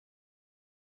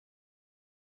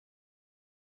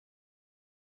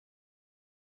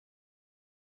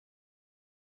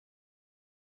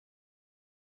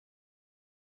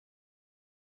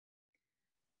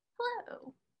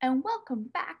Hello, and welcome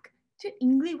back to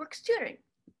English Works Tutoring.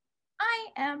 I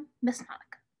am Miss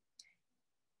Monica.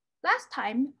 Last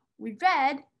time we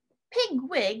read Pig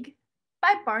Wig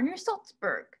by Barney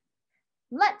Salzberg.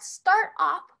 Let's start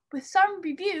off with some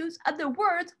reviews of the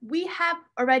words we have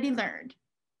already learned.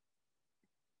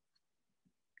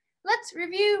 Let's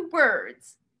review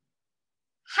words.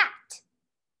 Hat,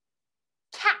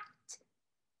 cat,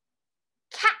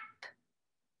 cap,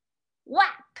 wap,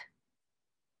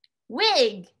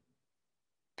 wig,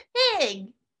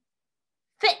 pig,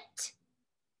 fit,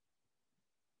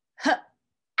 at,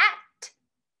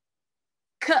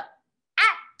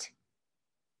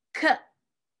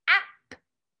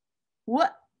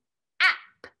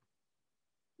 app,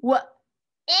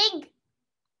 ig,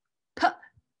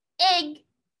 ig,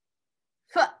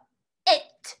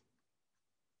 it,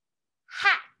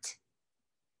 hat,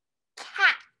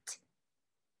 cat,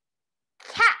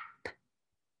 cap,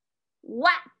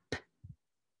 wap,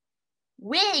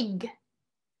 wig,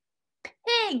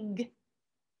 pig,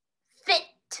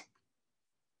 fit.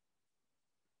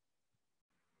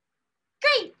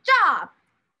 Great job!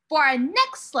 For our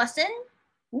next lesson,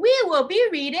 we will be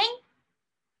reading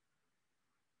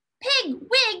Pig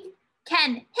Wig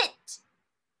Can Hit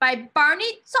by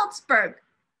Barney Salzberg,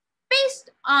 based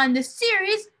on the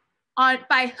series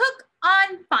by Hook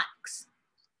on Phonics.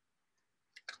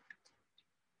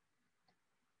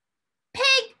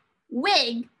 Pig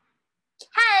Wig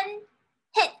Can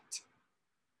Hit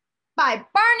by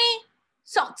Barney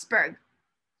Salzberg.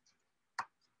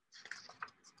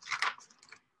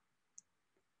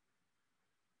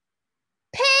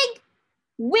 Pig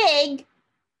Wig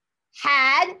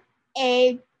had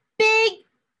a big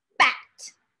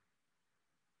bat.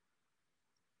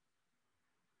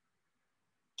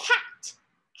 Cat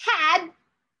had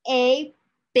a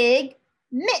big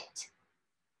mitt.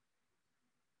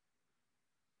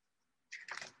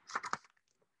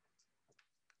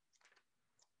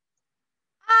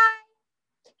 I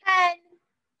can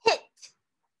hit.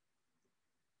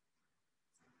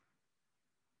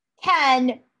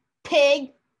 Can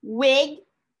Pig Wig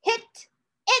hit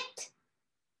it?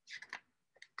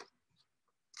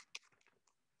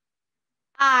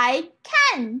 I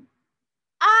can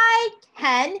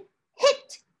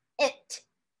hit it.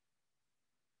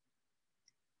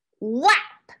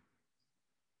 Whap!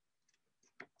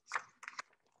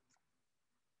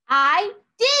 I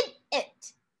did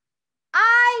it.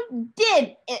 I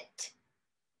did it.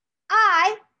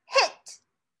 I hit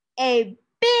a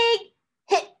big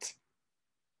hit.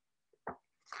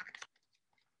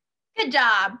 Good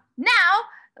job. Now,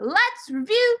 let's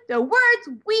review the words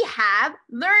we have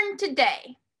learned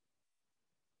today.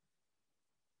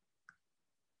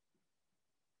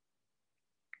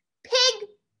 Pig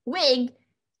Wig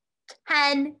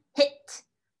Can Hit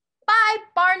by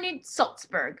Barney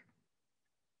Salzberg.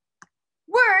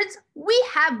 Words we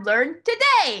have learned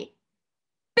today.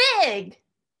 Big,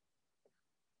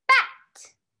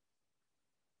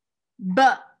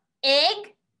 bat,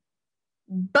 big,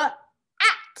 bat,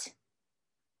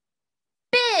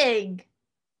 big,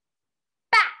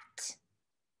 bat,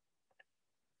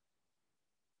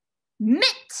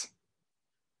 mitt,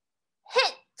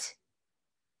 hit,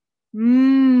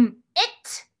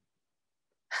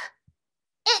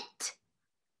 it,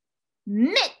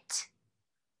 mitt,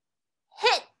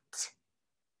 hit.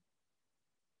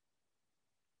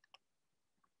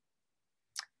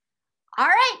 All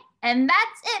right, and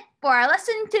that's it for our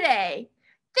lesson today.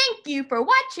 Thank you for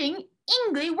watching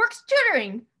English Works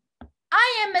Tutoring.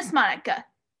 I am Miss Monica.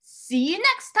 See you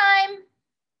next time.